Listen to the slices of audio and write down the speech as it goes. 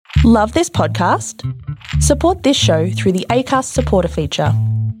Love this podcast? Support this show through the Acast supporter feature.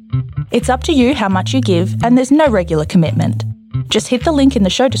 It's up to you how much you give, and there's no regular commitment. Just hit the link in the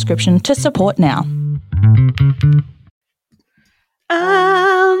show description to support now.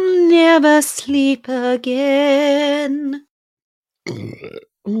 I'll never sleep again.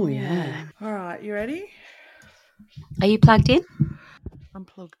 Oh, yeah. All right, you ready? Are you plugged in? I'm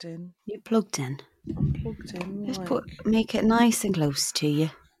plugged in. You're plugged in. I'm plugged in. Just like- make it nice and close to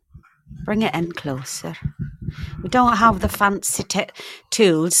you. Bring it in closer. We don't have the fancy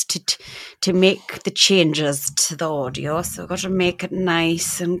tools to make the changes to the audio, so we've got to make it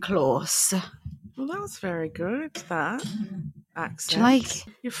nice and close. Well, that was very good, that accent. Do you like?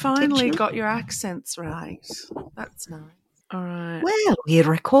 You finally you? got your accents right. That's nice. All right. Well, we're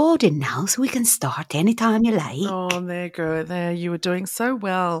recording now, so we can start anytime you like. Oh, there you go. There, you were doing so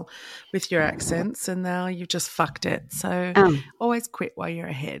well with your accents, and now you've just fucked it. So always quit while you're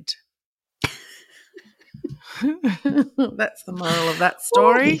ahead. That's the moral of that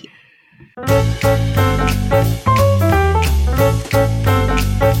story.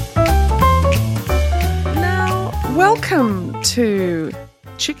 Now, welcome to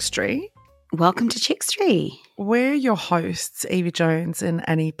Chickstree. Welcome to Chickstree. We're your hosts, Evie Jones and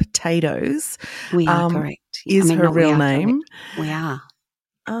Annie Potatoes. We are correct. Is her not we real are name. correct. We are.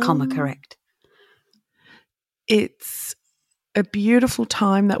 Comma correct. It's a beautiful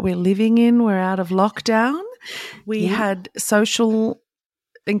time that we're living in. We're out of lockdown. We had social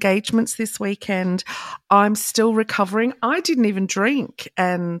engagements this weekend. I'm still recovering. I didn't even drink,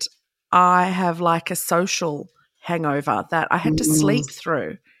 and I have like a social hangover that I had to sleep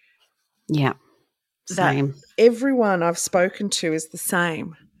through. Yeah, same. That everyone I've spoken to is the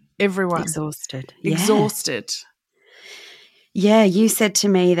same. Everyone. Exhausted. Exhausted. Yeah, you said to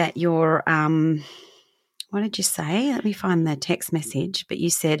me that you're what did you say? Let me find the text message. But you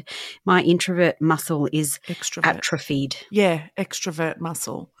said my introvert muscle is atrophied. Yeah, extrovert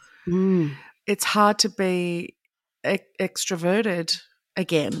muscle. It's hard to be extroverted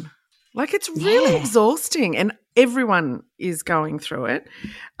again. Like, it's really exhausting, and everyone is going through it,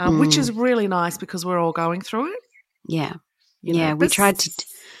 which is really nice because we're all going through it. Yeah, You know, we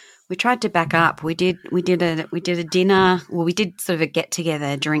tried to back up. We did a dinner. Well, we did sort of a get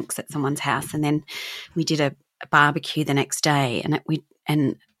together, drinks at someone's house, and then we did a barbecue the next day.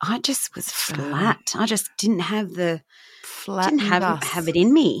 And I just was flat. I just didn't have have it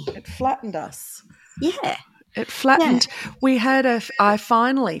in me. It flattened us. Yeah. It flattened. Yeah. We had I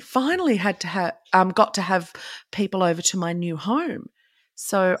finally had to have got to have people over to my new home.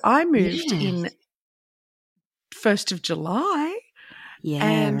 So I moved in 1st of July. Yeah.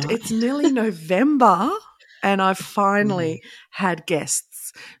 And it's nearly November, and I've finally had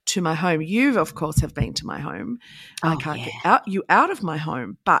guests to my home. You, of course, have been to my home. I can't get out of my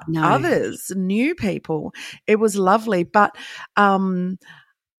home, but others, new people, it was lovely. But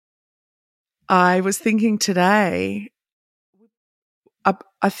I was thinking today,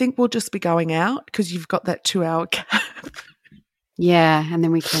 I think we'll just be going out because you've got that 2-hour cab. Yeah, and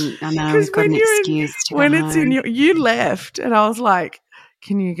then we can. I know we've got an excuse to when go it's home. You left, and I was like,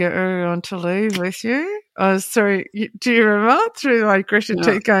 "Can you get everyone to leave with you?" I was sorry. Do you remember through my aggression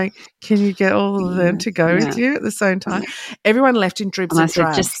teeth going, "Can you get all of them to go with you at the same time?" Everyone left in dribs and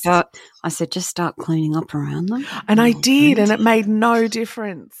drabs. I said, just start cleaning up around them. And I did, and it made no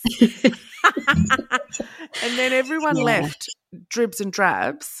difference. And then everyone left dribs and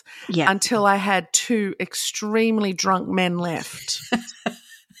drabs until I had 2 extremely drunk men left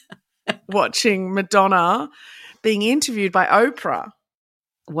watching Madonna being interviewed by Oprah.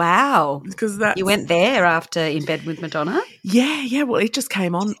 Wow. Because you went there after In Bed with Madonna? Yeah. Well, it just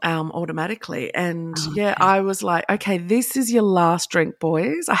came on automatically. And, I was like, okay, this is your last drink,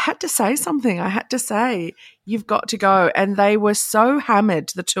 boys. I had to say something. I had to say, you've got to go. And they were so hammered,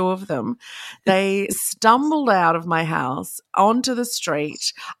 the 2 of them. They stumbled out of my house onto the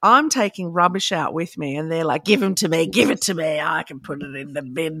street. I'm taking rubbish out with me, and they're like, give it to me. I can put it in the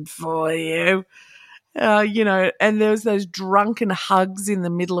bin for you. And there was those drunken hugs in the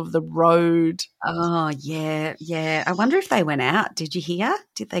middle of the road. Oh, yeah. I wonder if they went out. Did you hear?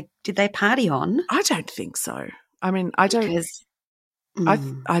 Did they party on? I don't think so. I mean, I don't.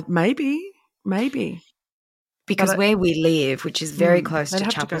 I maybe. Because where we live, which is very close to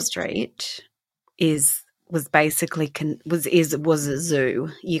Chapel Street, was basically was a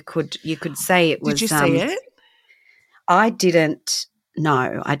zoo. You could say it was. Did you see it? I didn't.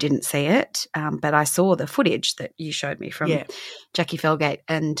 No, I didn't see it, but I saw the footage that you showed me from Jackie Felgate,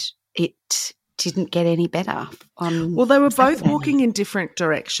 and it didn't get any better. Well, they were both walking in different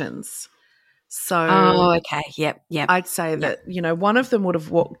directions. So Oh, okay. Yep. I'd say that, one of them would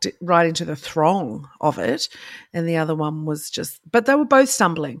have walked right into the throng of it and the other one was but they were both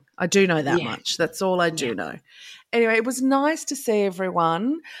stumbling. I do know that much. That's all I do know. Anyway, it was nice to see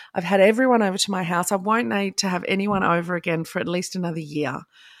everyone. I've had everyone over to my house. I won't need to have anyone over again for at least another year.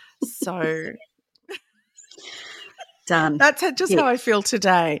 So done. That's just how I feel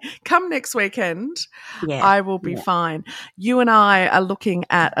today. Come next weekend, I will be fine. You and I are looking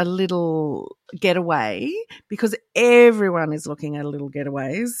at a little getaway because everyone is looking at a little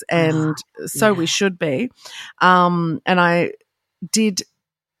getaways, and so we should be. And I did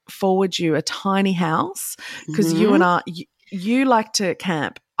forward you a tiny house because you and I, you like to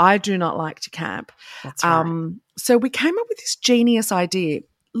camp. I do not like to camp. That's right. So we came up with this genius idea.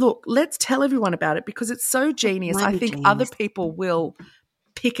 Look, let's tell everyone about it because it's so genius. I think other people will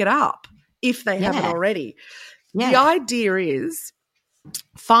pick it up if they haven't already. Yeah. The idea is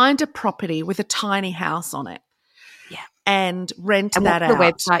find a property with a tiny house on it and rent that out.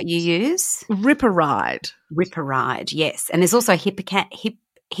 What's the website you use? Ripper Ride, yes. And there's also Hip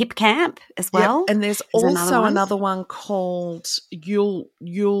Camp as well. Yep. And there's also another one called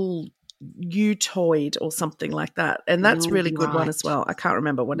Utoid or something like that, and that's really good one as well. I can't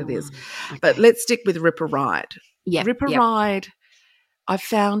remember what it is, but let's stick with Ripper Ride. Ride. I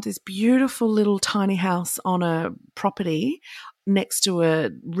found this beautiful little tiny house on a property next to a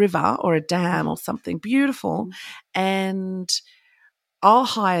river or a dam or something beautiful, and I'll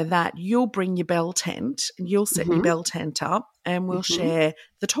hire that. You'll bring your bell tent and you'll set your bell tent up, and we'll share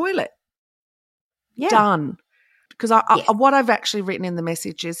the toilet. Yeah. Done. Because what I've actually written in the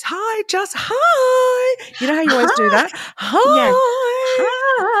message is, hi, just hi. You know how you always do that? Hi. Yeah.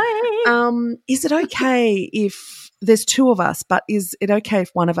 Hi. Is it okay if there's two of us, but is it okay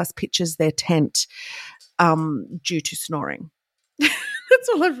if one of us pitches their tent due to snoring? That's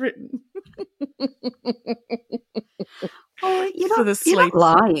all I've written. Well, you're not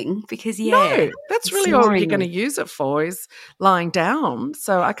lying because, no, that's really all you're going to use it for is lying down.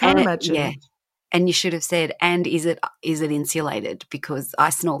 So I can't imagine. Yeah. And you should have said, and is it insulated? Because I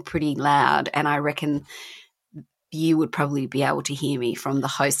snore pretty loud and I reckon you would probably be able to hear me from the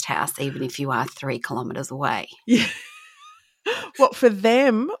host house even if you are 3 kilometres away. Yeah. What, for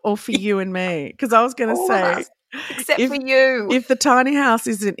them or for you and me? Because I was going to say, except for you. If the tiny house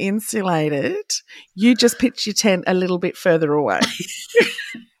isn't insulated, you just pitch your tent a little bit further away.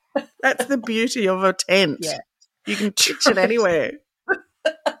 That's the beauty of a tent. Yeah. You can pitch it anywhere.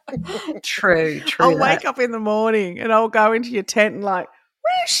 True. I'll wake up in the morning and I'll go into your tent and like,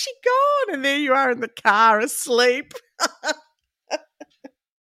 where's she gone? And there you are in the car asleep.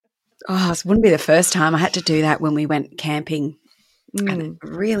 It wouldn't be the first time. I had to do that when we went camping. And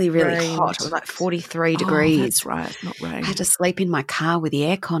really, really hot. It was like 43 degrees. That's right. Not rain. I had to sleep in my car with the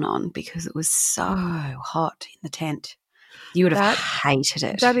aircon on because it was so hot in the tent. You would have hated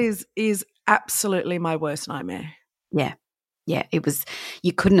it. That is absolutely my worst nightmare. Yeah. Yeah, it was –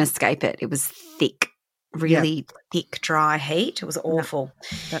 you couldn't escape it. It was thick, really thick, dry heat. It was awful.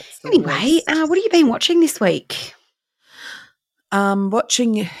 Anyway, what have you been watching this week?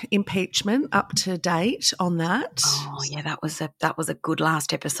 Watching Impeachment, up to date on that. Oh, yeah, that was a good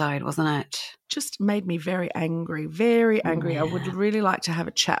last episode, wasn't it? Just made me very angry, very angry. Yeah. I would really like to have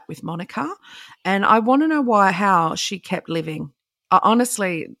a chat with Monica, and I want to know how she kept living.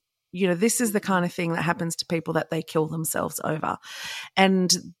 Honestly – this is the kind of thing that happens to people that they kill themselves over.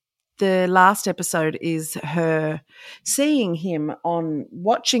 And the last episode is her seeing him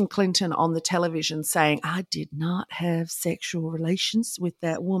watching Clinton on the television saying, I did not have sexual relations with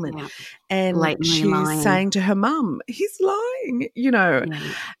that woman. Yeah. And she's saying to her mum, he's lying, Yeah.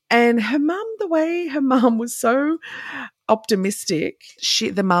 And her mum, the way her mum was so optimistic,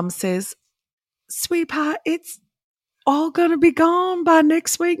 the mum says, sweetheart, it's all going to be gone by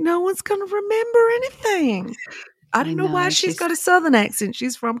next week. No one's going to remember anything. I don't know why she's got a southern accent.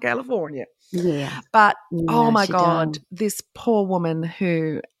 She's from California. Yeah. But, oh, my God, this poor woman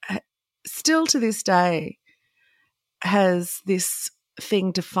who still to this day has this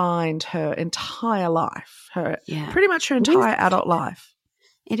thing defined her entire life, pretty much her entire adult life.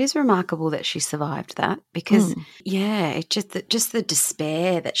 It is remarkable that she survived that because, just the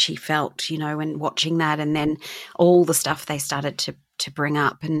despair that she felt, when watching that, and then all the stuff they started to bring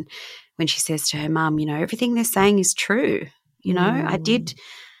up. And when she says to her mum, everything they're saying is true.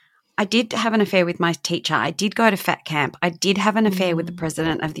 I did have an affair with my teacher. I did go to fat camp. I did have an affair with the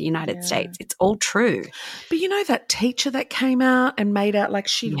president of the United States. It's all true. But that teacher that came out and made out like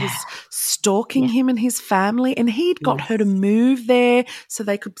she was stalking him and his family, and he'd got her to move there so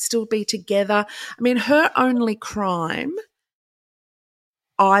they could still be together. I mean, her only crime,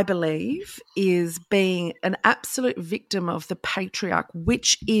 I believe, is being an absolute victim of the patriarch,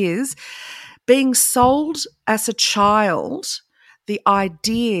 which is being sold as a child the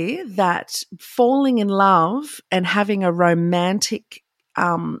idea that falling in love and having a romantic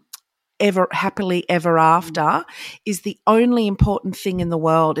ever happily ever after is the only important thing in the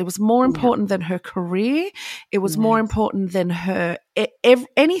world. It was more important than her career. It was more important than her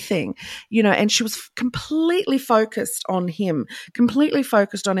anything, and she was completely focused on him, completely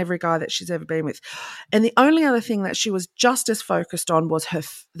focused on every guy that she's ever been with. And the only other thing that she was just as focused on was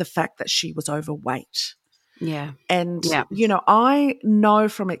the fact that she was overweight. Yeah. And, I know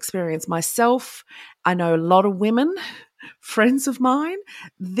from experience myself, I know a lot of women, friends of mine,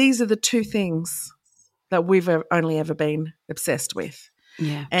 these are the two things that we've only ever been obsessed with.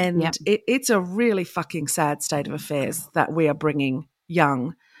 Yeah. And it's a really fucking sad state of affairs that we are bringing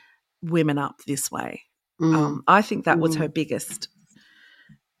young women up this way. I think that was her biggest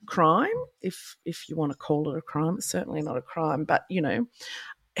crime, if you want to call it a crime. It's certainly not a crime, but,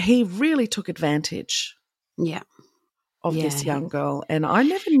 he really took advantage of this young girl. And I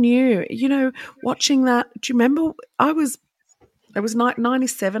never knew, watching that. Do you remember? It was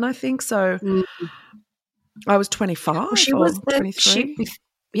 97, I think. So I was 25 well, she was 23.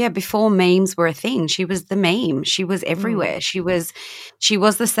 Before memes were a thing. She was the meme. She was everywhere. She was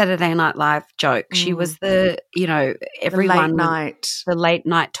the Saturday Night Live joke. She was the, everyone. The late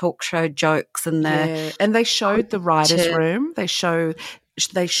night talk show jokes and and they showed the writers' room. They show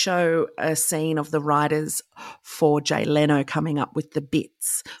a scene of the writers for Jay Leno coming up with the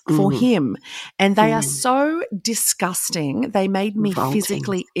bits for him. And they are so disgusting. They made me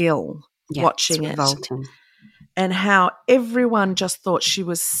physically ill watching it. And how everyone just thought she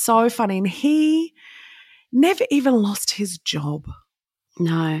was so funny. And he never even lost his job.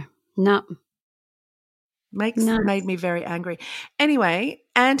 No. Made me very angry. Anyway,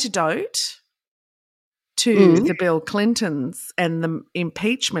 antidote to the Bill Clintons and the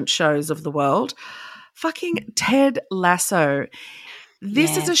impeachment shows of the world, fucking Ted Lasso.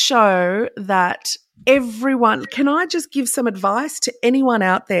 This is a show that everyone, can I just give some advice to anyone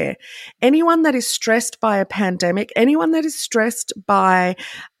out there? Anyone that is stressed by a pandemic, anyone that is stressed by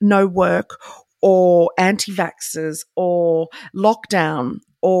no work or anti-vaxxers or lockdown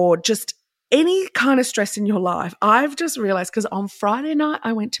or just any kind of stress in your life, I've just realized, because on Friday night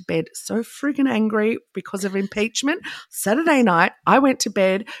I went to bed so friggin' angry because of impeachment. Saturday night I went to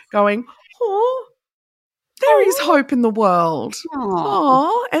bed going, there is hope in the world.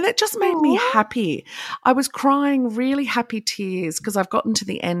 Oh, and it just made me happy. I was crying really happy tears because I've gotten to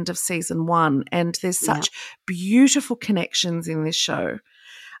the end of season 1 and there's such beautiful connections in this show,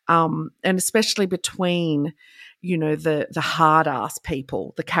 and especially between, the hard-ass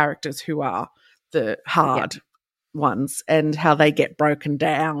people, the characters who are the hard ones, and how they get broken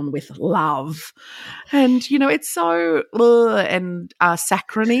down with love. And, it's so and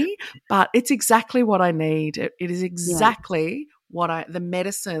saccharine, but it's exactly what I need. It is exactly the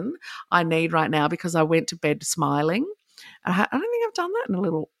medicine I need right now, because I went to bed smiling. I don't think I've done that in a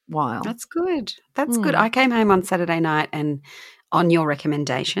little while. That's good. That's good. I came home on Saturday night and on your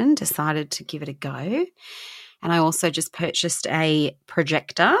recommendation decided to give it a go. And I also just purchased a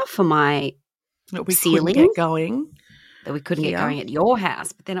projector for my ceiling. Couldn't get going. That we couldn't get going at your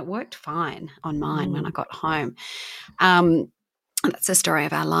house, but then it worked fine on mine when I got home. That's the story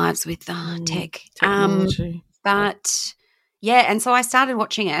of our lives with tech. Technology. And so I started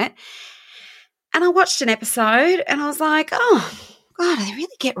watching it, and I watched an episode and I was like, oh, God, they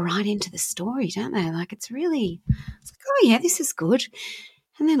really get right into the story, don't they? Like it's like, oh, yeah, this is good.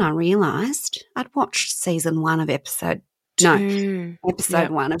 And then I realised I'd watched season 1 of episode 1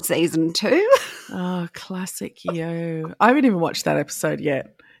 of season 2. Oh, classic yo. I haven't even watched that episode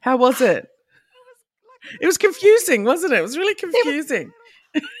yet. How was it? It was confusing, wasn't it? It was really confusing.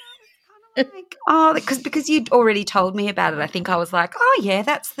 Because you'd already told me about it. I think I was like, oh yeah,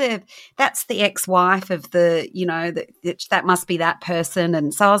 that's the ex-wife of the, that must be that person.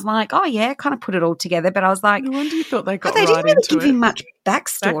 And so I was like, oh yeah, kind of put it all together. But I was like, no wonder you thought they got they didn't really give you much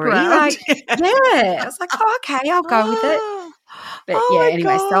backstory. Background. I was like, oh okay, I'll go with it. But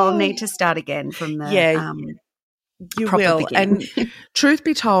anyway, so I'll need to start again from the you proper will. beginning. And truth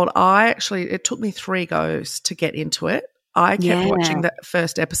be told, it took me 3 goes to get into it. I kept watching the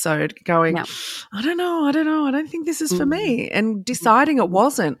first episode going, I don't know. I don't think this is for me, and deciding it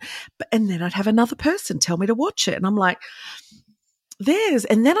wasn't. And then I'd have another person tell me to watch it. And I'm like,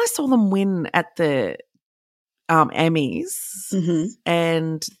 and then I saw them win at the Emmys,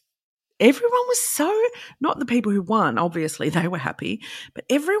 and everyone was so, not the people who won, obviously they were happy, but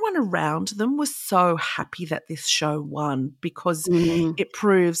everyone around them was so happy that this show won because it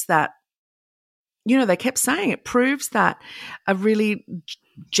proves that, you know, they kept saying it proves that a really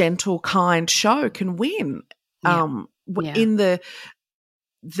gentle, kind show can win in the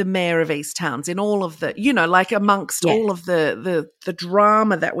mayor of East Towns, in all of the, you know, like amongst all of the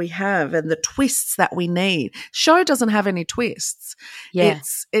drama that we have and the twists that we need. Show doesn't have any twists. Yeah.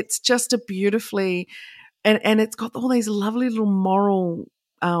 It's just a beautifully, and it's got all these lovely little moral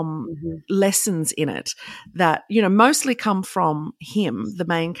lessons in it that, you know, mostly come from him, the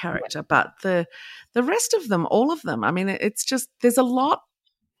main character, but the rest of them, all of them, I mean, it's just, there's a lot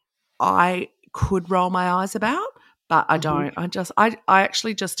I could roll my eyes about, but I don't. I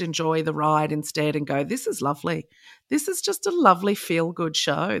actually just enjoy the ride instead and go, this is lovely. This is just a lovely feel-good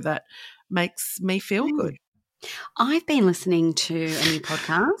show that makes me feel good. I've been listening to a new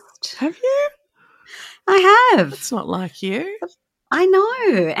podcast. Have you? I have. It's not like you. I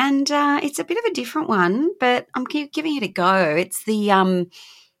know, and it's a bit of a different one, but I'm giving it a go. It's the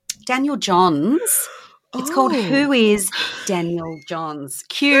Daniel Johns. It's called Who is Daniel Johns?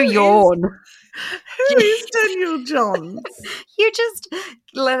 Cue yawn. Who is Daniel Johns? You just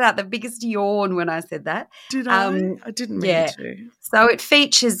let out the biggest yawn when I said that. Did I? I didn't mean to. So it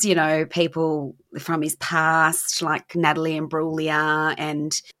features, you know, people from his past like Natalie Imbruglia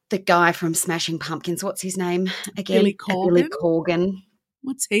and the guy from Smashing Pumpkins. What's his name again? Billy Corgan. Billy Corgan.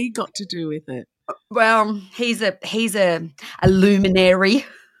 What's he got to do with it? Well, he's a luminary.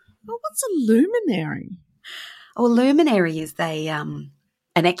 Well, what's a luminary? Oh, a luminary is an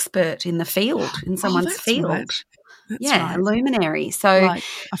expert in the field, in someone's field. Right. That's right. A luminary. So, like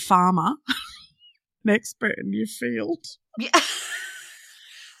a farmer, an expert in your field. Yeah.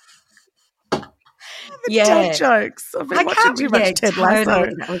 Dad jokes. I've been watching too much Ted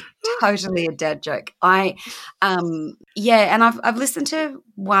Lasso. That was totally a dad joke. And I've listened to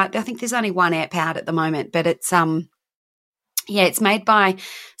one. I think there's only one app out at the moment, but it's it's made by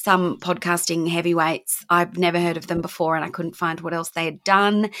some podcasting heavyweights. I've never heard of them before, and I couldn't find what else they had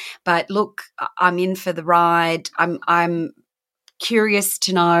done. But look, I'm in for the ride. I'm curious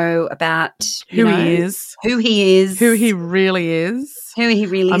to know about who he is, who he really is.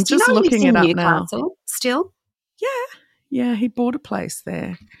 I'm just looking it up Newcastle now. Still, yeah, he bought a place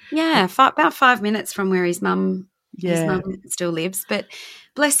there. Yeah, about 5 minutes from where his mum still lives. But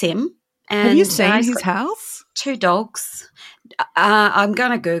bless him. And have you seen his house? 2 dogs. I'm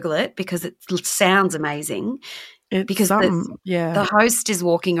going to Google it because it sounds amazing. The host is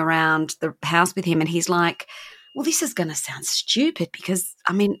walking around the house with him and he's like, well, this is going to sound stupid because,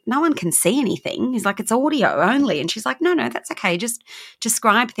 I mean, no one can see anything. He's like, it's audio only. And she's like, no, that's okay. Just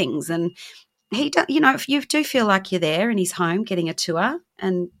describe things. And he, if you do feel like you're there in his home getting a tour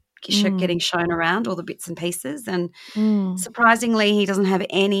and getting shown around all the bits and pieces. And surprisingly, he doesn't have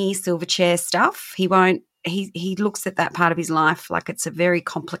any Silverchair stuff. He won't. He looks at that part of his life like it's a very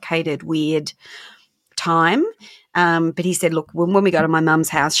complicated, weird time. But he said, look, when we go to my mum's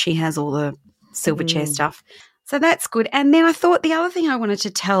house, she has all the Silverchair stuff. So that's good. And then I thought the other thing I wanted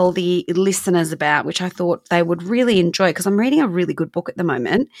to tell the listeners about, which I thought they would really enjoy, because I'm reading a really good book at the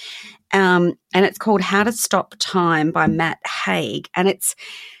moment, and it's called How to Stop Time by Matt Haig. And it's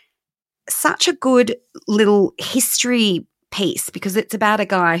such a good little history piece because it's about a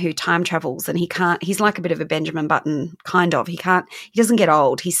guy who time travels and he's like a bit of a Benjamin Button kind of. He doesn't get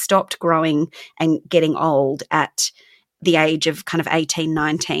old. He stopped growing and getting old at the age of kind of 18,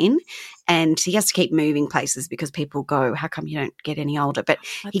 19. And he has to keep moving places because people go, how come you don't get any older? But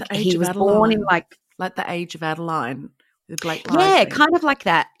like he was born in like the Age of Adeline with Blake Lively. Yeah, Lively. kind of like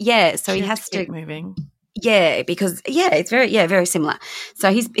that. Yeah, so he has to keep moving. Yeah, because it's very similar.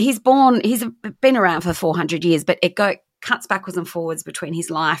 So he's been around for 400 years, but it cuts backwards and forwards between his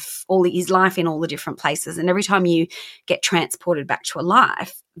life in all the different places. And every time you get transported back to a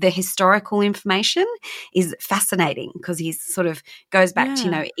life, the historical information is fascinating because he sort of goes back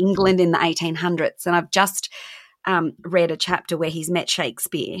to, England in the 1800s. And I've just read a chapter where he's met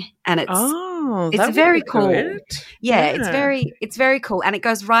Shakespeare and it's very cool. Yeah, it's very cool. And it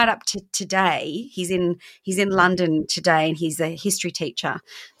goes right up to today. He's in London today and he's a history teacher.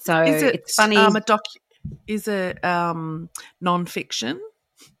 So it's funny. Is it non-fiction?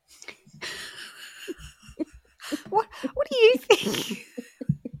 What do you think?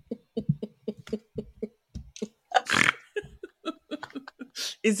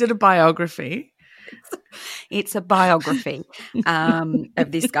 Is it a biography? It's a biography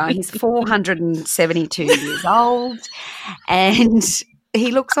of this guy. He's 472 years old and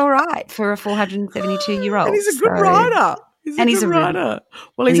he looks all right for a 472-year-old. And he's a good writer. He's And a he's good a really- writer.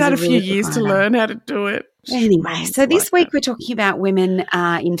 Well, and he's he's had a a few really good years to writer. learn how to do it. Anyway, so this week we're talking about women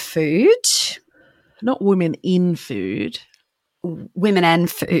in food. Not women in food. Women and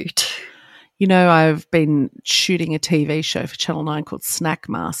food. You know, I've been shooting a TV show for Channel 9 called Snack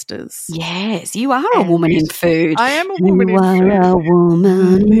Masters. Yes, you are a woman in food. I am a woman you in are food. a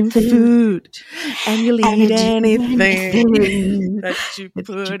woman In food. And you'll And eat you do anything anything that you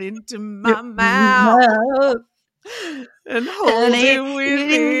put into my mouth. And hold it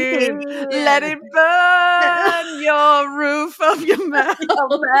within. Let it burn your roof of your mouth.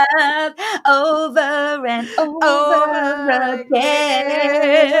 Over and over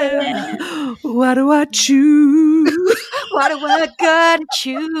again. What do I chew? What do I gotta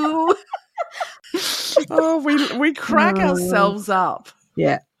chew? Oh, we crack ourselves up.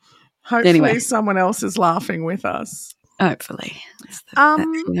 Yeah. Hopefully Anyway. someone else is laughing with us. Hopefully. That's the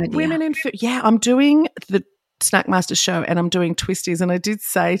idea. Women in food. Yeah, I'm doing the Snackmaster show and I'm doing Twisties, and I did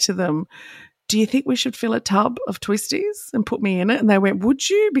say to them, do you think we should fill a tub of Twisties and put me in it? And they went, would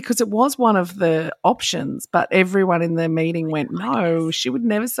you? Because it was one of the options, but everyone in the meeting went, no, she would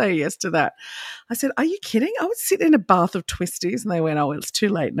never say yes to that. I said, are you kidding? I would sit in a bath of Twisties. And they went, oh, it's too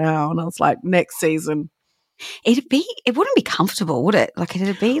late now. And I was like, next season. It wouldn't be comfortable, would it? Like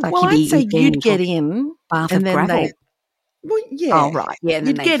it'd be like Well, I'd say you'd get in bath and of then gravel. well, yeah. Oh, right. Yeah, and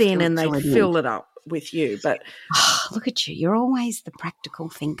then you'd get they'd in and they'd it in. fill it up with you. But Look at you. You're always the practical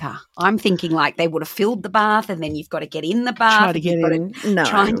thinker. I'm thinking like they would have filled the bath and then you've got to get in the bath. try to get in. No,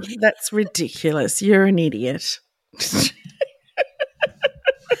 that's ridiculous. You're an idiot. So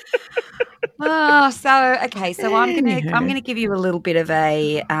I'm gonna give you a little bit of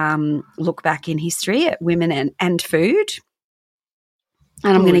a look back in history at women and food,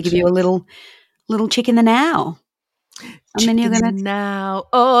 and I'm going to give you a little chicken the now. And then you're going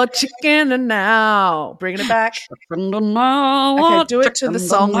to chicken and now, bringing it back. Okay, do it to the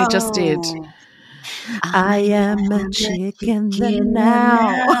song we just did. I am a chicken the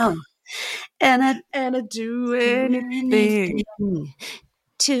now, and I do anything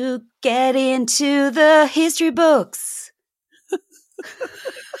to get into the history books.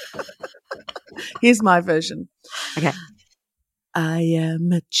 Here's my version. Okay. I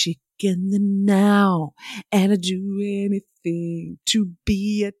am a chicken the now, and I do anything to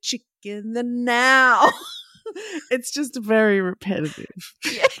be a chicken the now. It's just very repetitive.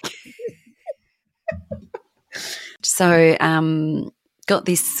 So, got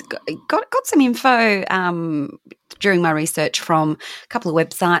some info during my research from a couple of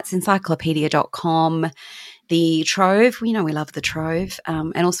websites, encyclopedia.com, the Trove, we love the Trove,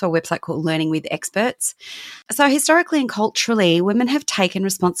 and also a website called Learning with Experts. So historically and culturally, women have taken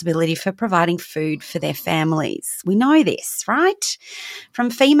responsibility for providing food for their families. We know this, right? From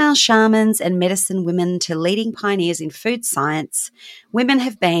female shamans and medicine women to leading pioneers in food science, women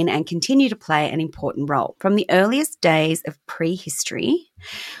have been and continue to play an important role. From the earliest days of prehistory,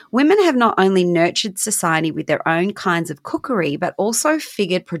 women have not only nurtured society with their own kinds of cookery, but also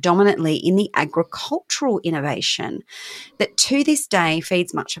figured predominantly in the agricultural innovation that to this day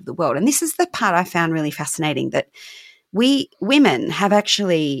feeds much of the world. And this is the part I found really fascinating, that we women have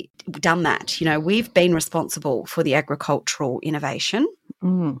actually done that. We've been responsible for the agricultural innovation.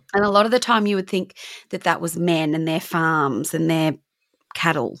 And a lot of the time you would think that was men and their farms and their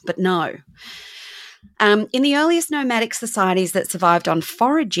cattle, but no. In the earliest nomadic societies that survived on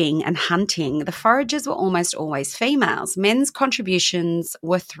foraging and hunting, the foragers were almost always females. Men's contributions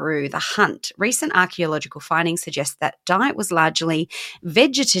were through the hunt. Recent archaeological findings suggest that diet was largely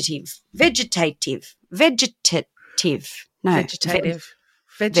vegetative.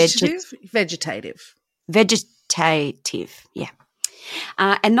 Yeah.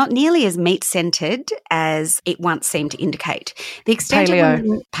 And not nearly as meat-centered as it once seemed to indicate. The extent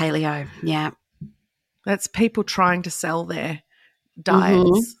paleo, yeah. That's people trying to sell their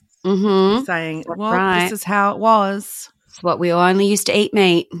diets, saying, this is how it was. It's what we only used to eat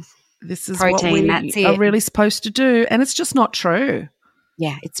meat. This is protein, what we are really supposed to do. And it's just not true.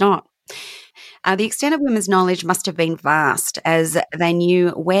 Yeah, it's not. The extent of women's knowledge must have been vast, as they knew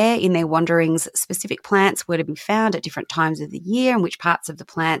where in their wanderings specific plants were to be found at different times of the year and which parts of the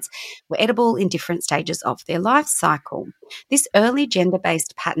plants were edible in different stages of their life cycle. This early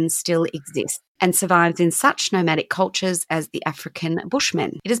gender-based pattern still exists, and survives in such nomadic cultures as the African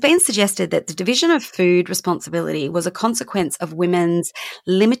Bushmen. It has been suggested that the division of food responsibility was a consequence of women's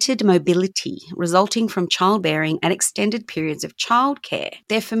limited mobility resulting from childbearing and extended periods of childcare.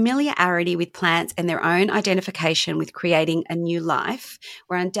 Their familiarity with plants and their own identification with creating a new life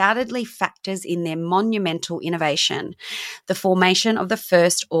were undoubtedly factors in their monumental innovation, the formation of the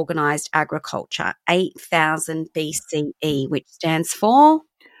first organised agriculture, 8000 BCE, which stands for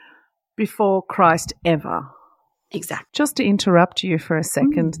Before Christ ever. exactly. Just to interrupt you for a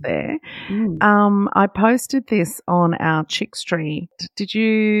second there, I posted this on our Chickstree. Did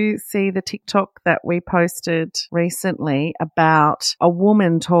you see the TikTok that we posted recently about a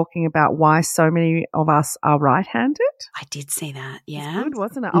woman talking about why so many of us are right-handed? I did see that, yeah. It's good,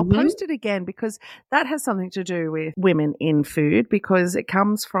 wasn't it? I'll post it again because that has something to do with women in food, because it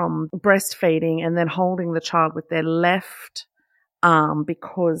comes from breastfeeding and then holding the child with their left arm,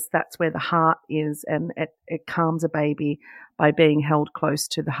 because that's where the heart is, and it calms a baby by being held close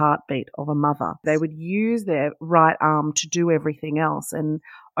to the heartbeat of a mother. They would use their right arm to do everything else, and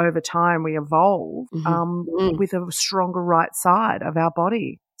over time we evolved with a stronger right side of our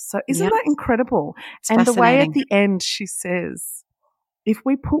body. So isn't that incredible? It's and the way at fascinating. the end she says, if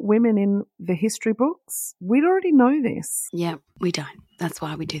we put women in the history books, we'd already know this. Yeah, we don't. That's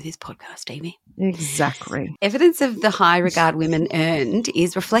why we do this podcast, Evie. Exactly. Evidence of the high regard women earned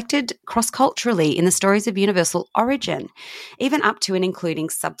is reflected cross-culturally in the stories of universal origin, even up to and including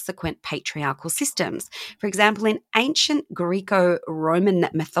subsequent patriarchal systems. For example, in ancient Greco-Roman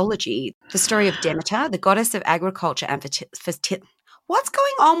mythology, the story of Demeter, the goddess of agriculture and fertility. What's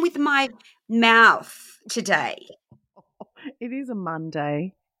going on with my mouth today? It is a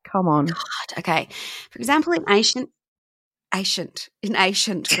Monday. Come on. God, okay. For example, in ancient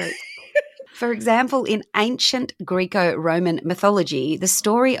Greek. For example, in ancient Greco-Roman mythology, the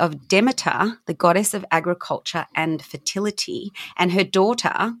story of Demeter, the goddess of agriculture and fertility, and her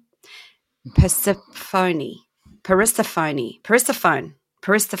daughter Persephone.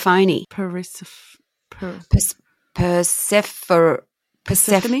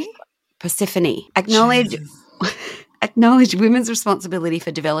 Acknowledge women's responsibility for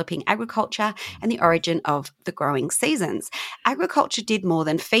developing agriculture and the origin of the growing seasons. Agriculture did more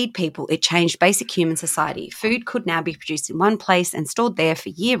than feed people. It changed basic human society. Food could now be produced in one place and stored there for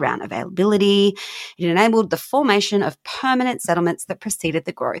year-round availability. It enabled the formation of permanent settlements that preceded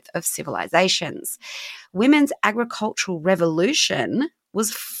the growth of civilizations. Women's agricultural revolution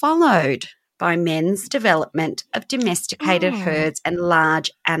was followed by men's development of domesticated herds and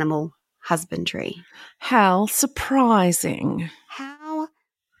large animal husbandry. How surprising. How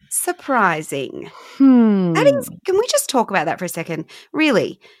surprising. Hmm. That is, can we just talk about that for a second?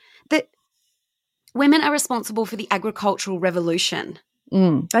 Really, that women are responsible for the agricultural revolution.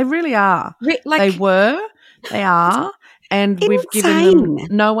 They really are. They they are, and we've given them,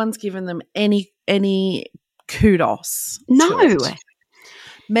 no one's given them any kudos. No.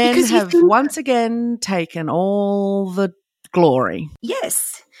 Men have once again taken all the glory.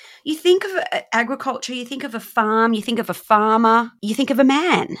 Yes. You think of agriculture, you think of a farm, you think of a farmer, you think of a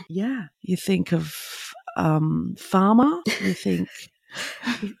man. Yeah. You think of farmer, you think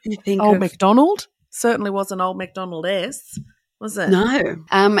Old MacDonald. Certainly wasn't Old MacDonald-esque, was it? No.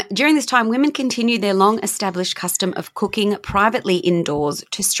 During this time, women continued their long-established custom of cooking privately indoors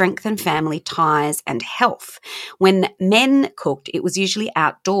to strengthen family ties and health. When men cooked, it was usually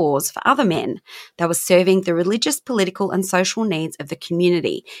outdoors for other men. They were serving the religious, political, and social needs of the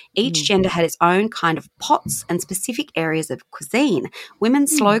community. Each gender had its own kind of pots and specific areas of cuisine. Women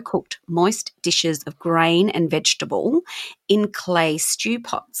slow-cooked moist dishes of grain and vegetable in clay stew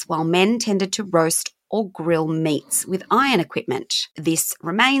pots, while men tended to roast or grill meats with iron equipment. This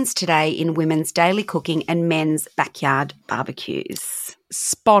remains today in women's daily cooking and men's backyard barbecues.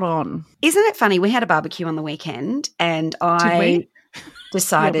 Spot on. Isn't it funny? We had a barbecue on the weekend and I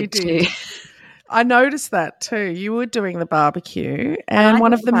decided to... I noticed that too. You were doing the barbecue and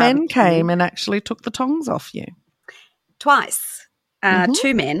one of the men came and actually took the tongs off you. Twice.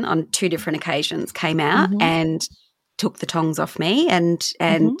 2 men on 2 different occasions came out and took the tongs off me and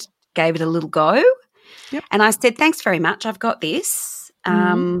gave it a little go. Yep. And I said, thanks very much, I've got this.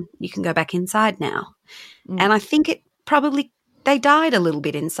 You can go back inside now. And I think they died a little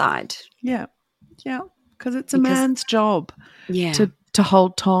bit inside. Yeah, because it's a man's job to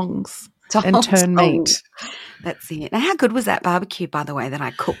hold tongs and turn meat. That's it. Now, how good was that barbecue, by the way, that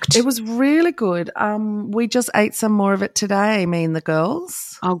I cooked? It was really good. We just ate some more of it today, me and the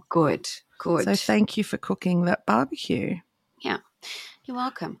girls. Oh, good. So thank you for cooking that barbecue. Yeah. You're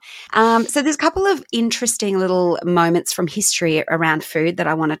welcome. So there's a couple of interesting little moments from history around food that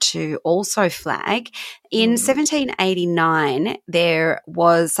I wanted to also flag. In 1789, there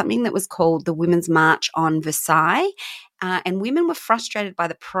was something that was called the Women's March on Versailles, and women were frustrated by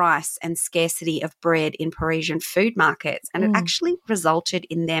the price and scarcity of bread in Parisian food markets, and it actually resulted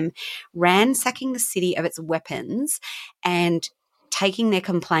in them ransacking the city of its weapons and taking their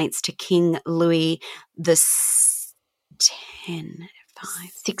complaints to King Louis the 16th.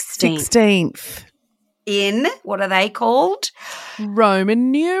 In, what are they called?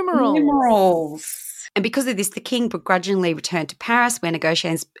 Roman numerals. And because of this, the king begrudgingly returned to Paris, where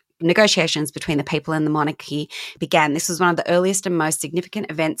negotiations between the people and the monarchy began. This was one of the earliest and most significant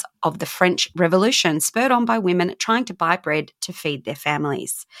events of the French Revolution, spurred on by women trying to buy bread to feed their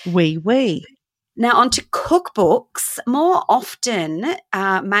families. Oui. Now, on to cookbooks. More often,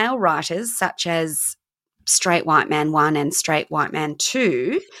 male writers such as Straight White Man 1 and Straight White Man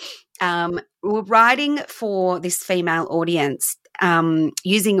 2 were writing for this female audience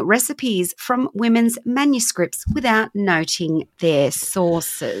using recipes from women's manuscripts without noting their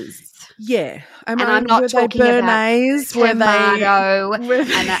sources. Yeah. And I'm not talking about tomato.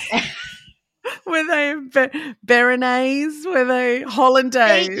 Were they Béarnaise? Were they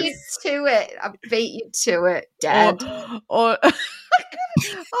Hollandaise? Beat you to it. I beat you to it, Dad. Or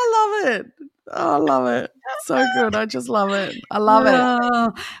I love it. Oh, I love it. So good. I just love it. I love it.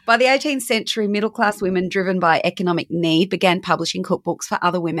 By the 18th century, middle-class women driven by economic need began publishing cookbooks for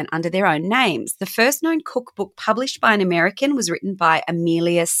other women under their own names. The first known cookbook published by an American was written by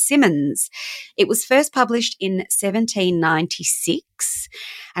Amelia Simmons. It was first published in 1796,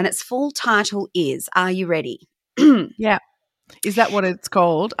 and its full title is Are You Ready? Yeah. Is that what it's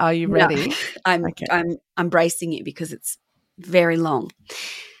called? Are you ready? No, I'm bracing you because it's very long.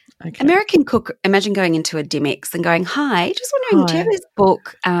 Okay. American cook, imagine going into a Dimmicks and going, hi, just wondering, do you have this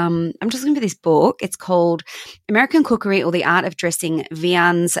book? I'm just looking for this book. It's called American Cookery or the Art of Dressing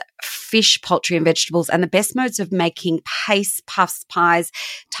Viands, Fish, Poultry and Vegetables and the Best Modes of Making Pastes, Puffs, Pies,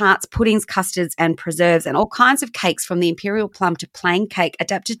 Tarts, Puddings, Custards and Preserves and all kinds of cakes from the imperial plum to plain cake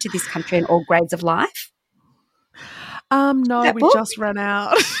adapted to this country and all grades of life. No, we just ran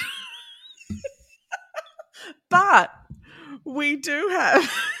out. But we do have...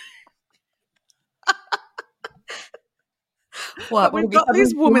 What? We've got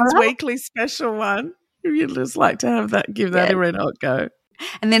this Women's Weekly special one. You'd just like to have that, give that a red hot go.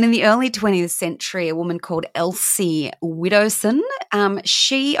 And then in the early 20th century, a woman called Elsie Widdowson,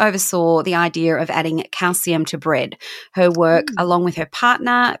 she oversaw the idea of adding calcium to bread. Her work, along with her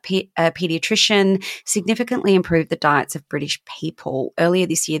partner, a paediatrician, significantly improved the diets of British people. Earlier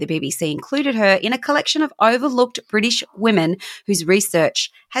this year, the BBC included her in a collection of overlooked British women whose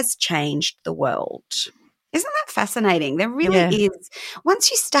research has changed the world. Isn't that fascinating? There really is. Once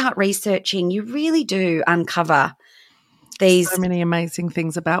you start researching, you really do uncover these so many amazing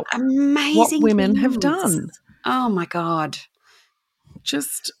things about what women have done. Oh, my God.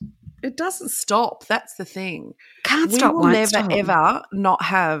 Just, it doesn't stop. That's the thing. Can't stop. We will never, ever not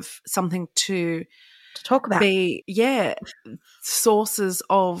have something to talk about. Sources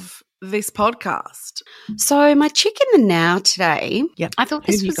of this podcast. So my chick in the now today, I thought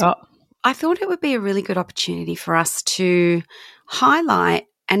I thought it would be a really good opportunity for us to highlight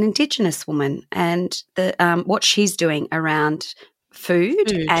an Indigenous woman and the what she's doing around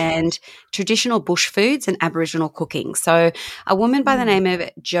food and traditional bush foods and Aboriginal cooking. So a woman by the name of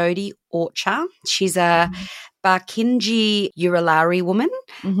Jodie Orcher, she's a Barkindji Uralari woman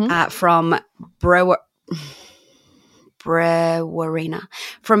from Brewarina.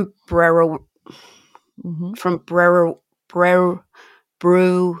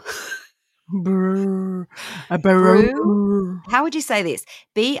 How would you say this?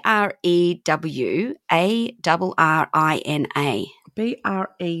 Brewawrina.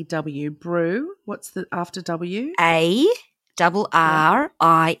 BREW. Brew. What's the after W? ARRINA.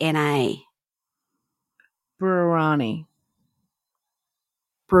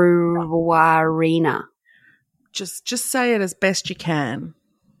 Brewarina. Just say it as best you can.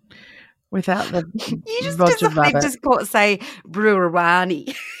 Without the you just say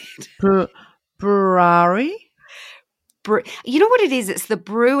Brewarani. Brewery. You know what it is? It's the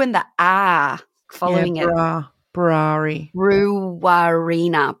brew and the R following it. Brewery.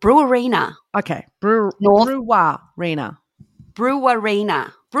 Brewarina. Okay. Brewarina.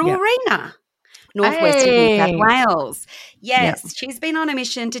 Brewarina. Northwest of New South Wales. Yes, she's been on a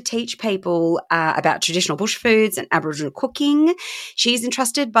mission to teach people about traditional bush foods and Aboriginal cooking. She's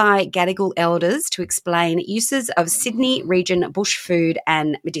entrusted by Gadigal elders to explain uses of Sydney region bush food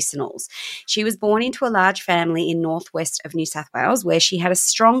and medicinals. She was born into a large family in northwest of New South Wales where she had a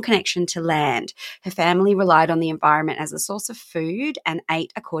strong connection to land. Her family relied on the environment as a source of food and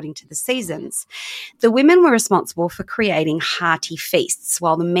ate according to the seasons. The women were responsible for creating hearty feasts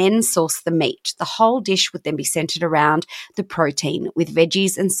while the men sourced the meat. The whole dish would then be centred around the protein with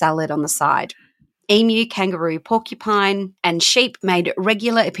veggies and salad on the side. Emu, kangaroo, porcupine, and sheep made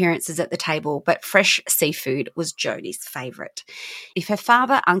regular appearances at the table, but fresh seafood was Jodie's favourite. If her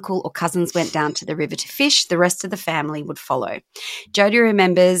father, uncle, or cousins went down to the river to fish, the rest of the family would follow. Jodie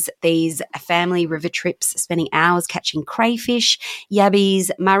remembers these family river trips, spending hours catching crayfish,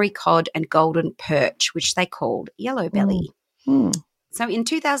 yabbies, Murray cod, and golden perch, which they called yellow belly. So in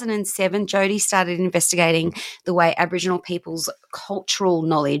 2007, Jodie started investigating the way Aboriginal people's cultural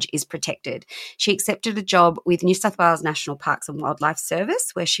knowledge is protected. She accepted a job with New South Wales National Parks and Wildlife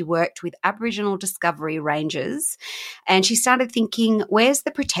Service, where she worked with Aboriginal Discovery Rangers, and she started thinking, where's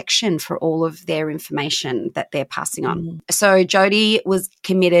the protection for all of their information that they're passing on? So Jodie was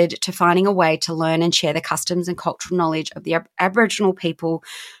committed to finding a way to learn and share the customs and cultural knowledge of the Aboriginal people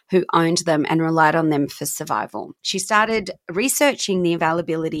who owned them and relied on them for survival. She started researching the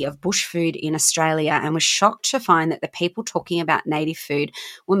availability of bush food in Australia and was shocked to find that the people talking about native food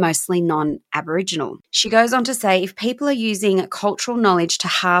were mostly non-Aboriginal. She goes on to say, if people are using cultural knowledge to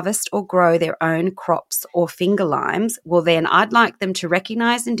harvest or grow their own crops or finger limes, well then I'd like them to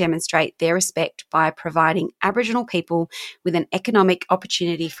recognise and demonstrate their respect by providing Aboriginal people with an economic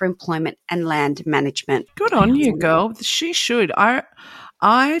opportunity for employment and land management. Good on you, girl. She should.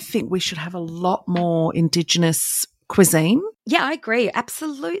 I think we should have a lot more Indigenous cuisine. Yeah, I agree.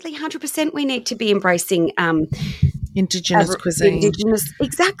 Absolutely, 100%. We need to be embracing Indigenous cuisine.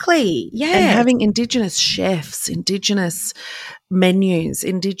 Exactly, yeah. And having Indigenous chefs, Indigenous menus,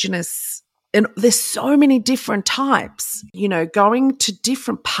 Indigenous, and there's so many different types, you know, going to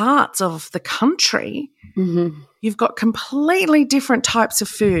different parts of the country. You've got completely different types of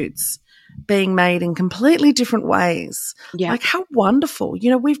foods being made in completely different ways. Yeah. Like how wonderful.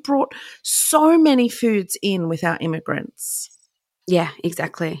 You know, we've brought so many foods in with our immigrants. Yeah,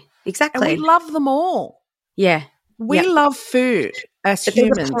 exactly. And we love them all. Yeah. We love food as but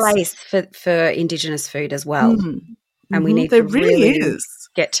humans. There's a place for Indigenous food as well. And we need there to really is.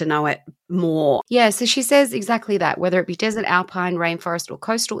 Get to know it more. Yeah, so she says exactly that, whether it be desert, alpine, rainforest or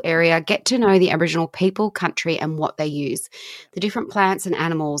coastal area, get to know the Aboriginal people, country and what they use. The different plants and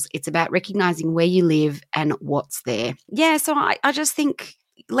animals, it's about recognising where you live and what's there. Yeah, so I just think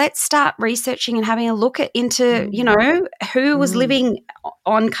let's start researching and having a look into, you know, who was living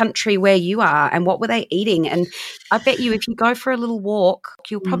on country where you are and what were they eating. And I bet you if you go for a little walk,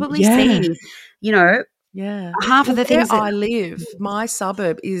 you'll probably see, you know, half of the things that I live, my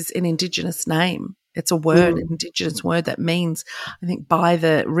suburb is an Indigenous name. It's a word, an Indigenous word that means, I think, by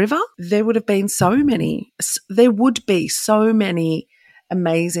the river. There would be so many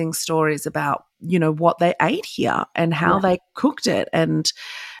amazing stories about, you know, what they ate here and how they cooked it and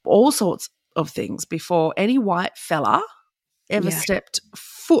all sorts of things before any white fella ever stepped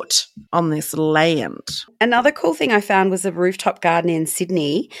foot on this land. Another cool thing I found was a rooftop garden in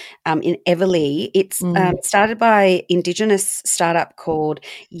Sydney, in Everleigh. It's started by Indigenous startup called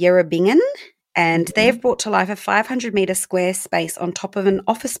Yerrabingan, and they've brought to life a 500-metre square space on top of an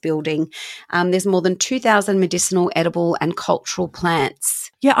office building. There's more than 2,000 medicinal, edible and cultural plants.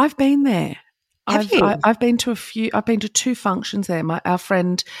 Yeah, I've been there. Have you? I've been to I've been to two functions there. Our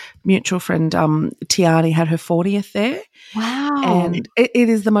mutual friend, Tiani had her 40th there. Wow. And it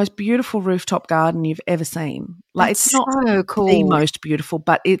is the most beautiful rooftop garden you've ever seen. Like That's it's not so cool. the most beautiful,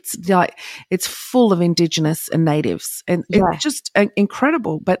 but it's like it's full of Indigenous and natives and it's just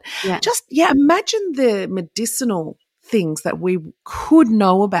incredible. But imagine the medicinal things that we could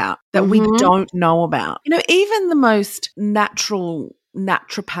know about that we don't know about. You know, even the most natural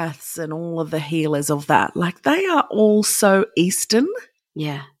naturopaths and all of the healers of that, like they are all so Eastern.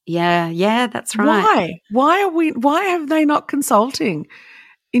 Yeah, that's right. Why have they not consulting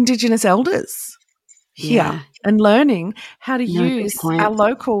Indigenous elders here and learning how to use our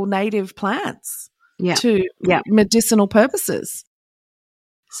local native plants to medicinal purposes?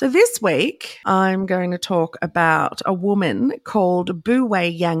 So this week I'm going to talk about a woman called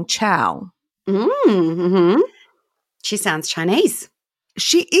Buwei Yang Chao. She sounds Chinese.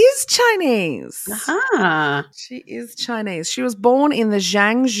 She is Chinese. She is Chinese. She was born in the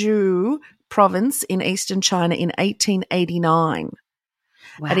Jiangsu province in eastern China in 1889.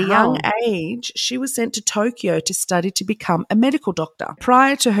 At a young Wow. age, she was sent to Tokyo to study to become a medical doctor.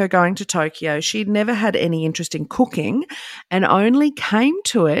 Prior to her going to Tokyo, she'd never had any interest in cooking and only came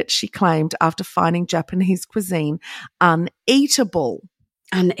to it, she claimed, after finding Japanese cuisine uneatable.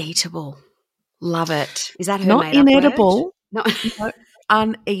 Uneatable. Love it. Is that her Not made-up inedible. word? No.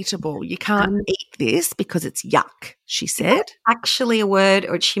 Uneatable. You can't eat this because it's yuck, she said. Actually a word,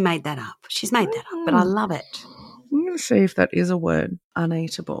 or she made that up? She's made that up, but I love it. I'm going to see if that is a word,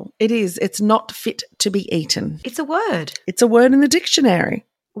 uneatable. It is. It's not fit to be eaten. It's a word. It's a word in the dictionary.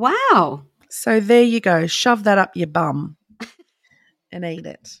 Wow. So there you go. Shove that up your bum and eat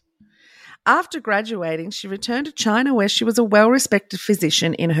it. After graduating, she returned to China where she was a well-respected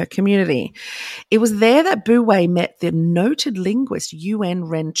physician in her community. It was there that Bu Wei met the noted linguist Yuen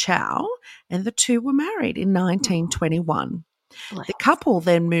Ren Chao, and the two were married in 1921. The couple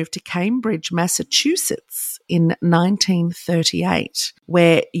then moved to Cambridge, Massachusetts in 1938,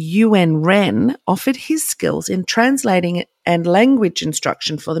 where Yuen Ren offered his skills in translating and language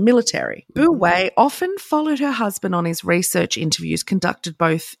instruction for the military. Bu Wei often followed her husband on his research interviews conducted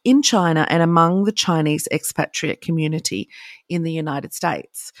both in China and among the Chinese expatriate community in the United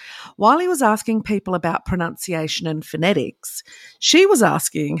States. While he was asking people about pronunciation and phonetics, she was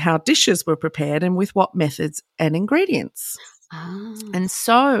asking how dishes were prepared and with what methods and ingredients. And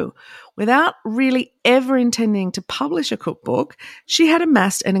so, without really ever intending to publish a cookbook, she had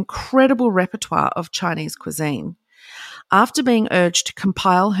amassed an incredible repertoire of Chinese cuisine. After being urged to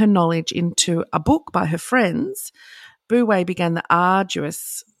compile her knowledge into a book by her friends, Bu Wei began the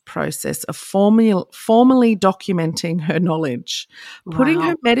arduous process of formally documenting her knowledge, putting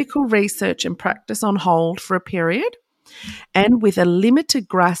her medical research and practice on hold for a period. And with a limited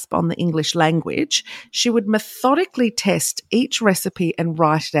grasp on the English language, she would methodically test each recipe and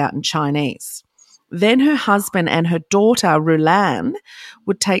write it out in Chinese. Then her husband and her daughter, Rulan,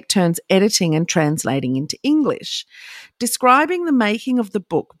 would take turns editing and translating into English. Describing the making of the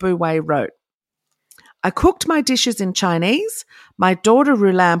book, Bu Wei wrote, "I cooked my dishes in Chinese, my daughter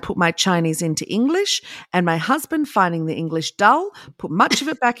Rulan put my Chinese into English, and my husband, finding the English dull, put much of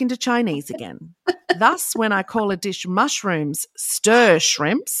it back into Chinese again. Thus, when I call a dish mushrooms stir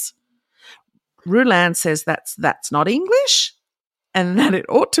shrimps, Rulan says that's not English and that it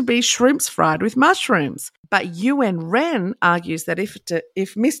ought to be shrimps fried with mushrooms. But Yuen Ren argues that if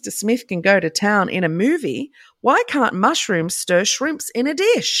Mr. Smith can go to town in a movie, why can't mushrooms stir shrimps in a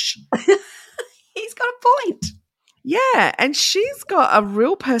dish?" He's got a point. Yeah, and she's got a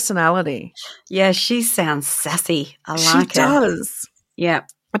real personality. Yeah, she sounds sassy. I like her. She does. Yeah.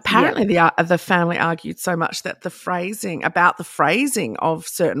 Apparently, the family argued so much that the phrasing of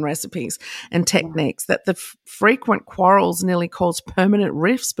certain recipes and techniques that the frequent quarrels nearly caused permanent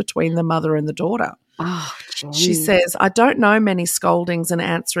rifts between the mother and the daughter. Oh, geez. She says, "I don't know many scoldings and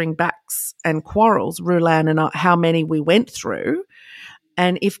answering backs and quarrels, Rulan and I, how many we went through.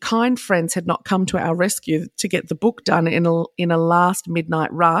 And if kind friends had not come to our rescue to get the book done in a last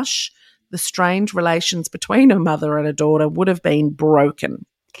midnight rush, the strained relations between a mother and a daughter would have been broken."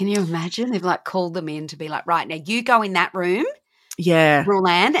 Can you imagine? They've called them in to be like, right, now you go in that room. Yeah.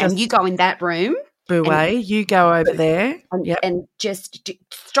 Rulan, and you go in that room. Bu Wei, you go over there. And just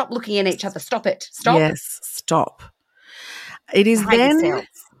stop looking at each other. Stop it. Stop. Yes, stop. It is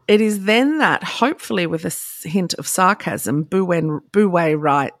then that, hopefully with a hint of sarcasm, Bu Wei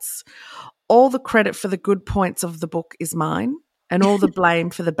writes, "All the credit for the good points of the book is mine, and all the blame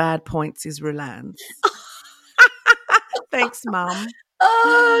for the bad points is Rulan's." Thanks, Mum.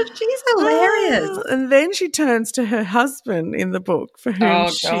 Oh, she's hilarious. And then she turns to her husband in the book, for whom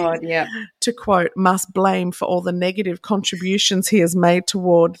to quote, "must blame for all the negative contributions he has made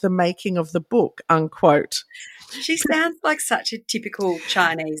toward the making of the book," unquote. She sounds like such a typical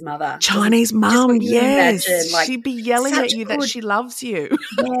Chinese mother. Chinese mum, yes. Imagine, she'd be yelling at you that she loves you.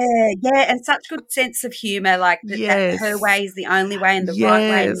 Yeah, and such good sense of humour, that her way is the only way and the right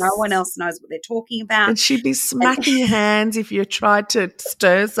way. No one else knows what they're talking about. And she'd be smacking your hands if you tried to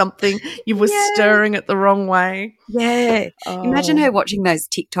stir something. You were stirring it the wrong way. Yeah. Oh. Imagine her watching those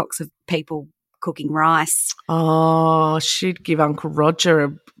TikToks of people cooking rice. Oh, she'd give Uncle Roger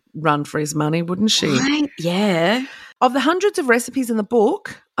a run for his money, wouldn't she? Right? Yeah. Of the hundreds of recipes in the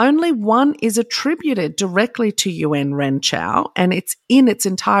book, only one is attributed directly to Yuen Ren Chao, and it's in its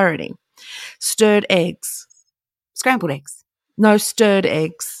entirety. Stirred eggs. Scrambled eggs. No, stirred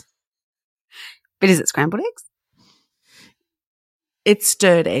eggs. But is it scrambled eggs? It's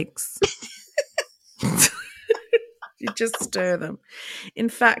stirred eggs. You just stir them. In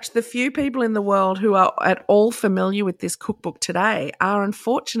fact, the few people in the world who are at all familiar with this cookbook today are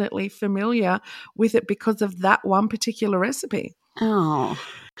unfortunately familiar with it because of that one particular recipe. Oh.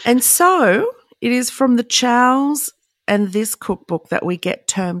 And so it is from the chows and this cookbook that we get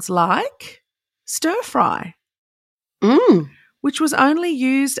terms like stir fry, which was only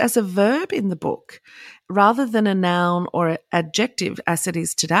used as a verb in the book rather than a noun or an adjective as it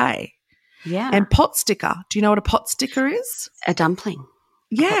is today. Yeah. And pot sticker. Do you know what a pot sticker is? A dumpling.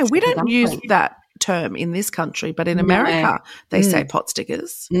 Yeah, we don't dumpling. use that term in this country, but in America they say pot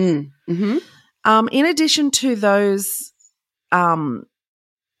stickers. Mm-hmm. In addition to those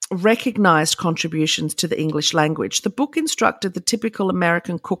recognised contributions to the English language, the book instructed the typical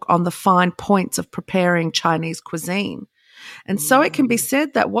American cook on the fine points of preparing Chinese cuisine. And so it can be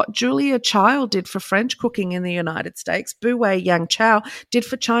said that what Julia Child did for French cooking in the United States, Bu-wei Yang Chao did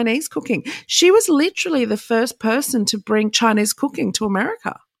for Chinese cooking. She was literally the first person to bring Chinese cooking to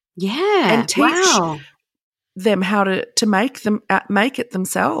America. Yeah. And teach them how to make it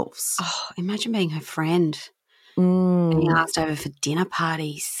themselves. Oh, imagine being her friend. And you asked over for dinner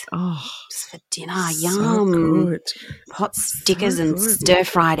parties. Oh, just for dinner. so Yum. good. Pot stickers So and good.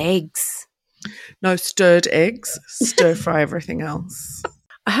 stir-fried eggs. No stirred eggs, stir fry everything else.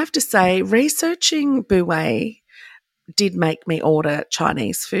 I have to say, researching Bu-wei did make me order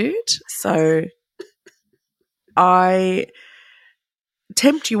Chinese food. So I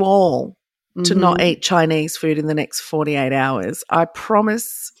tempt you all to not eat Chinese food in the next 48 hours. I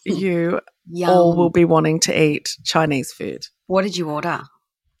promise you all will be wanting to eat Chinese food. What did you order?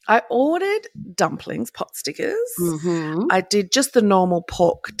 I ordered dumplings, pot stickers. Mm-hmm. I did just the normal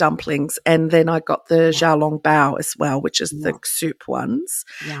pork dumplings, and then I got the xiaolong bao as well, which is the soup ones.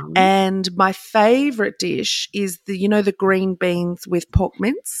 Yum. And my favourite dish is the green beans with pork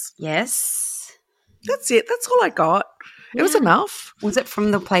mince. Yes. That's it. That's all I got. It was enough. Was it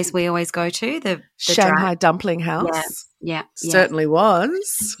from the place we always go to, the Shanghai Dumpling House? Yeah. Certainly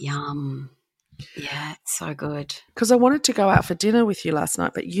was. Yum. Yeah, it's so good. Because I wanted to go out for dinner with you last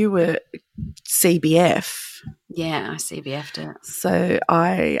night, but you were CBF. Yeah, I CBF'd it. So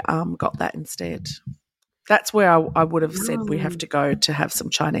I got that instead. That's where I would have said we have to go to have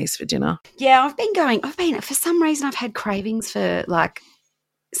some Chinese for dinner. Yeah, for some reason I've had cravings for like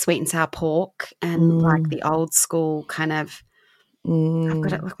sweet and sour pork and like the old school kind of I've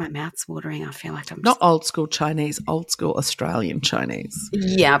got it, look, my mouth's watering. I feel like I'm not old school Chinese, old school Australian Chinese.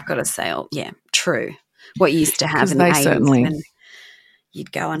 Yeah, I've got to say, true. What you used to have in the 80s certainly when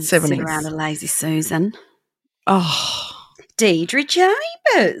you'd go and 70s. sit around a lazy Susan. Oh, Deidre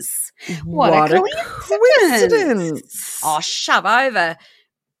Chambers. What a coincidence. Oh, shove over.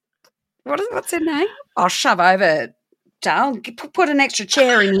 What's her name? Oh, shove over. Darling, put an extra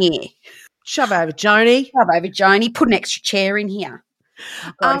chair in here. Shove over, Joni. Shove over, Joni. Put an extra chair in here.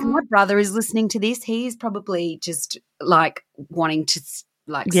 Oh, if my brother is listening to this, he's probably just like wanting to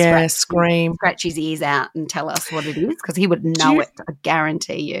scratch his ears out and tell us what it is because he would know it, I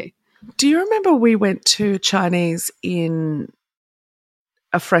guarantee you. Do you remember we went to Chinese in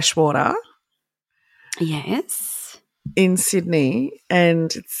a freshwater? Yes. In Sydney,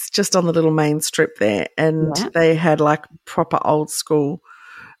 and it's just on the little main strip there, and they had like proper old school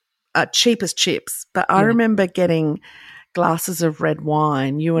cheap as chips. But I remember getting glasses of red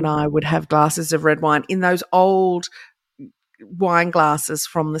wine. You and I would have glasses of red wine in those old wine glasses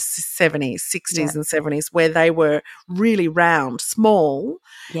from the 70s, 60s and 70s where they were really round, small.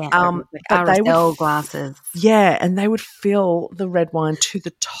 Yeah, but they would glasses. Yeah, and they would fill the red wine to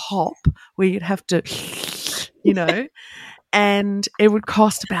the top where you'd have to, and it would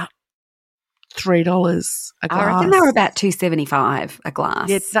cost about $3 a glass. I reckon they were about $2.75 a glass.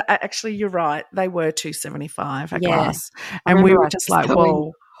 Yeah, actually, you're right. They were $2.75 a glass, and we were just like,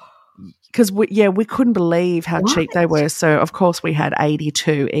 whoa, because we couldn't believe how cheap they were. So of course we had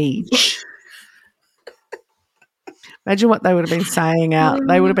 82 each. Imagine what they would have been saying out.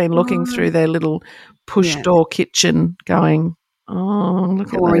 They would have been looking through their little push door kitchen, going, "Oh, look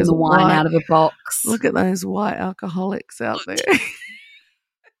pouring at those the wine out of a box. Look at those white alcoholics out there."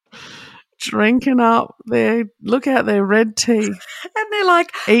 Drinking up look out their red tea. And they're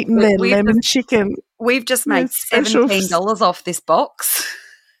like eating their lemon chicken. We've just made $17 off this box.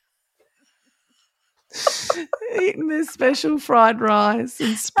 Eating their special fried rice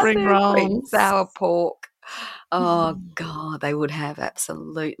and spring rolls. Sour pork. Oh, God, they would have,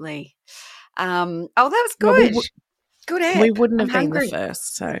 absolutely. That was good. Good ad. We wouldn't have been the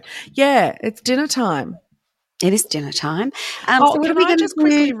first. So, yeah, it's dinner time. It is dinner time. So can I just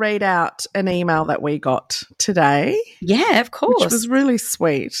quickly read out an email that we got today? Yeah, of course. Which was really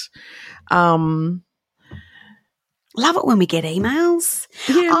sweet. Love it when we get emails.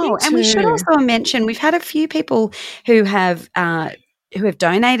 Yeah, and we should also mention we've had a few people who have who have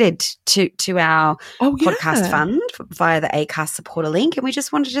donated to our podcast yeah. fund via the Acast supporter link. And we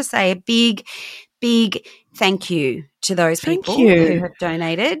just wanted to say a big, big thank you to those people who have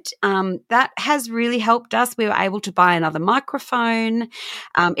donated. That has really helped us. We were able to buy another microphone.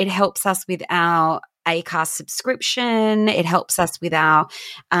 It helps us with our Acast subscription. It helps us with our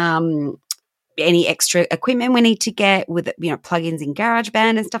any extra equipment we need to get with, plugins in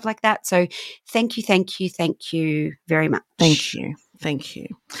GarageBand and stuff like that. So thank you very much. Thank you.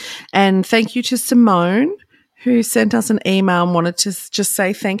 And thank you to Simone, who sent us an email and wanted to just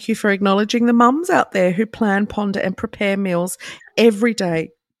say thank you for acknowledging the mums out there who plan, ponder and prepare meals every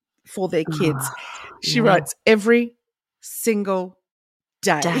day for their kids. She writes every single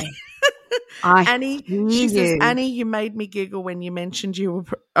day. Annie, she says, Annie, you made me giggle when you mentioned you were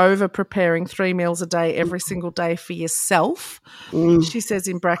over preparing 3 meals a day every single day for yourself. She says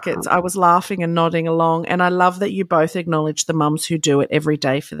in brackets, I was laughing and nodding along, and I love that you both acknowledge the mums who do it every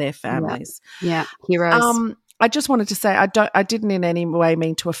day for their families. Yeah, heroes. I just wanted to say I didn't in any way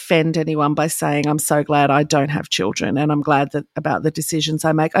mean to offend anyone by saying I'm so glad I don't have children, and I'm glad about the decisions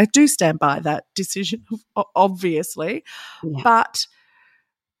I make. I do stand by that decision, obviously, but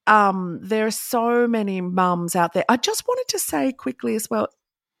there are so many mums out there. I just wanted to say quickly as well,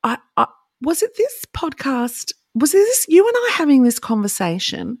 was it this podcast, was this you and I having this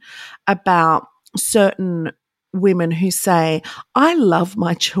conversation about certain women who say, I love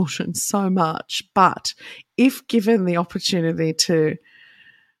my children so much, but if given the opportunity to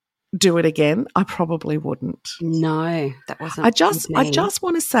do it again, I probably wouldn't. No, that wasn't. I just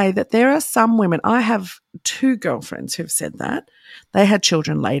want to say that there are some women. I have 2 girlfriends who've said that. They had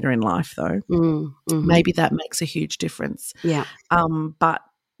children later in life, though. Mm-hmm. Maybe that makes a huge difference. Yeah. But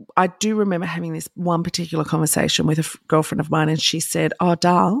I do remember having this one particular conversation with a girlfriend of mine, and she said, "Oh,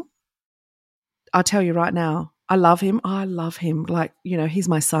 Dal, I'll tell you right now, I love him. Like, he's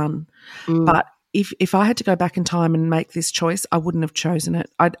my son. But if I had to go back in time and make this choice, I wouldn't have chosen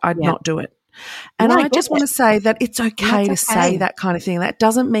it. I'd not do it." And I just want to say that it's okay to say that kind of thing. That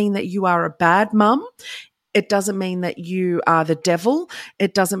doesn't mean that you are a bad mum. It doesn't mean that you are the devil.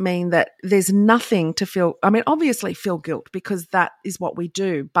 It doesn't mean that there's nothing to feel. I mean, obviously feel guilt, because that is what we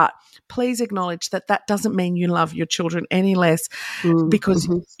do. But please acknowledge that doesn't mean you love your children any less, because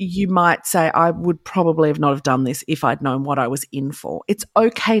you might say, I would probably have not have done this if I'd known what I was in for. It's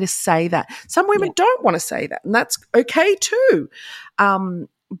okay to say that. Some women don't want to say that, and that's okay too.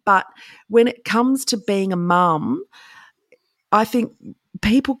 But when it comes to being a mum, I think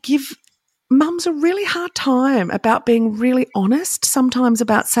people give mums a really hard time about being really honest sometimes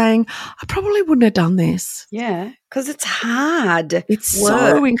about saying, I probably wouldn't have done this. Yeah, because it's hard. It's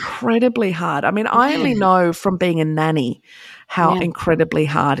so incredibly hard. I mean, I only know from being a nanny how incredibly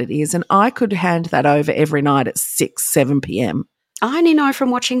hard it is, and I could hand that over every night at 6, 7 p.m. I only know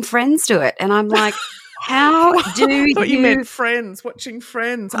from watching Friends do it, and I'm like, how do I thought you meant Friends, watching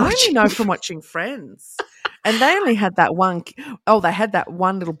Friends. I only know from watching Friends. And they only had that one. Oh, they had that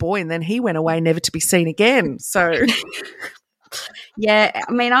one little boy, and then he went away never to be seen again. So, yeah,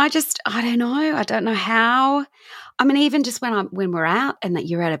 I mean, I don't know. I don't know how. I mean, even just when we're out and that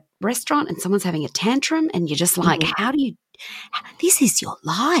you're at a restaurant and someone's having a tantrum, and you're just like, how do you? This is your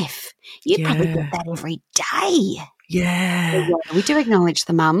life. You probably get that every day. Yeah, we do acknowledge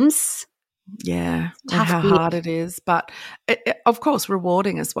the mums. Yeah, and how hard it is, but of course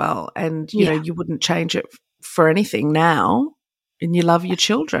rewarding as well. And you know, you wouldn't change it for anything now, and you love your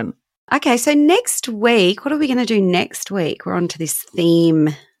children. Okay, so next week, what are we going to do next week? We're on to this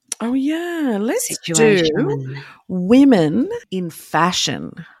theme. Oh yeah, let's do women in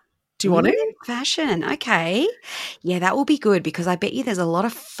fashion. Do you want to? Fashion, okay. Yeah, that will be good, because I bet you there's a lot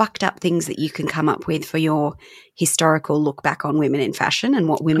of fucked up things that you can come up with for your historical look back on women in fashion and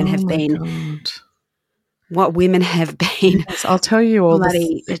what women have been. God. What women have been. Yes, I'll tell you all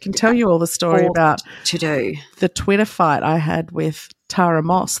I can tell you all the story about to do the Twitter fight I had with Tara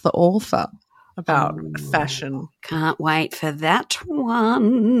Moss, the author, about fashion. Can't wait for that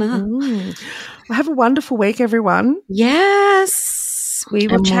one. Well, have a wonderful week, everyone. Yes. We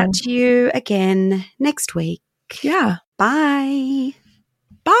will chat to you again next week. Yeah. Bye.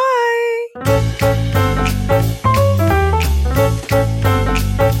 Bye.